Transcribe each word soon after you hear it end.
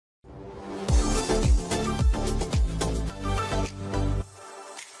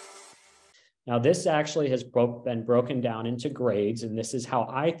Now, this actually has been broken down into grades, and this is how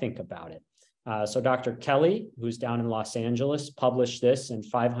I think about it. So Dr. Kelly, who's down in Los Angeles, published this in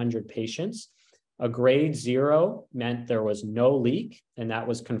 500 patients. A grade 0 meant there was no leak, and that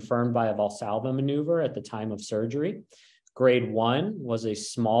was confirmed by a Valsalva maneuver at the time of surgery. Grade 1 was a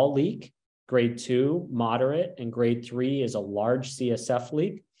small leak. Grade 2, moderate, and grade 3 is a large CSF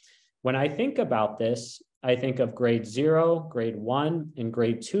leak. When I think about this, I think of grade 0, grade 1, and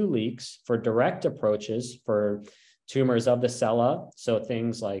grade 2 leaks for direct approaches for tumors of the sella, so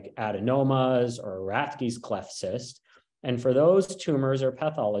things like adenomas or Rathke's cleft cyst. And for those tumors or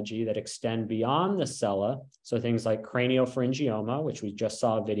pathology that extend beyond the sella, so things like craniopharyngioma, which we just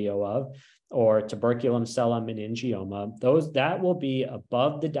saw a video of, or tuberculum sella meningioma, that will be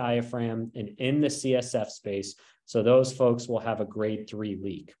above the diaphragm and in the CSF space. So those folks will have a grade 3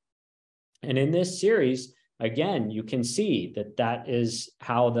 leak. And in this series, again, you can see that is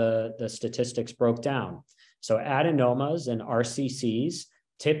how the statistics broke down. So adenomas and RCCs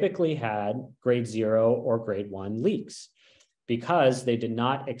typically had grade 0 or grade 1 leaks because they did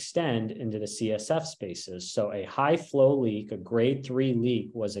not extend into the CSF spaces. So a high flow leak, a grade 3 leak,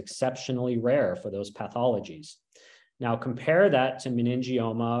 was exceptionally rare for those pathologies. Now compare that to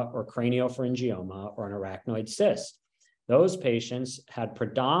meningioma or craniopharyngioma or an arachnoid cyst. Those patients had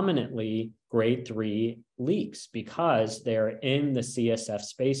predominantly grade 3 leaks because they're in the CSF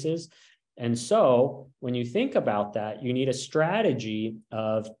spaces. And so when you think about that, you need a strategy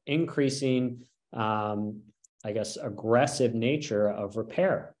of increasing, aggressive nature of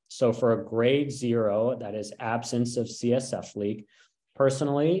repair. So for a grade 0, that is absence of CSF leak,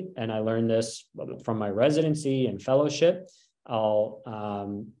 personally, and I learned this from my residency and fellowship, I'll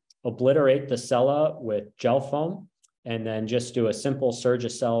obliterate the sella with gel foam and then just do a simple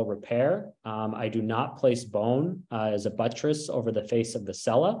Surgicel repair. I do not place bone as a buttress over the face of the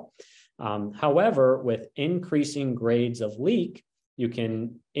sella. However, with increasing grades of leak, you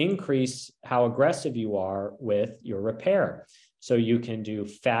can increase how aggressive you are with your repair. So you can do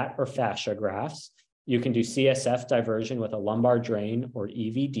fat or fascia grafts. You can do CSF diversion with a lumbar drain or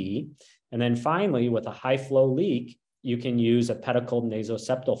EVD. And then finally, with a high flow leak, you can use a pedicle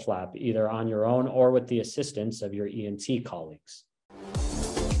nasoseptal flap, either on your own or with the assistance of your ENT colleagues.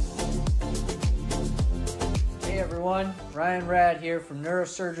 Hey everyone, Ryan Rad here from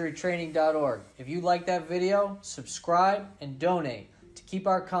Neurosurgerytraining.org. If you like that video, subscribe and donate to keep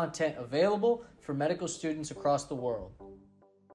our content available for medical students across the world.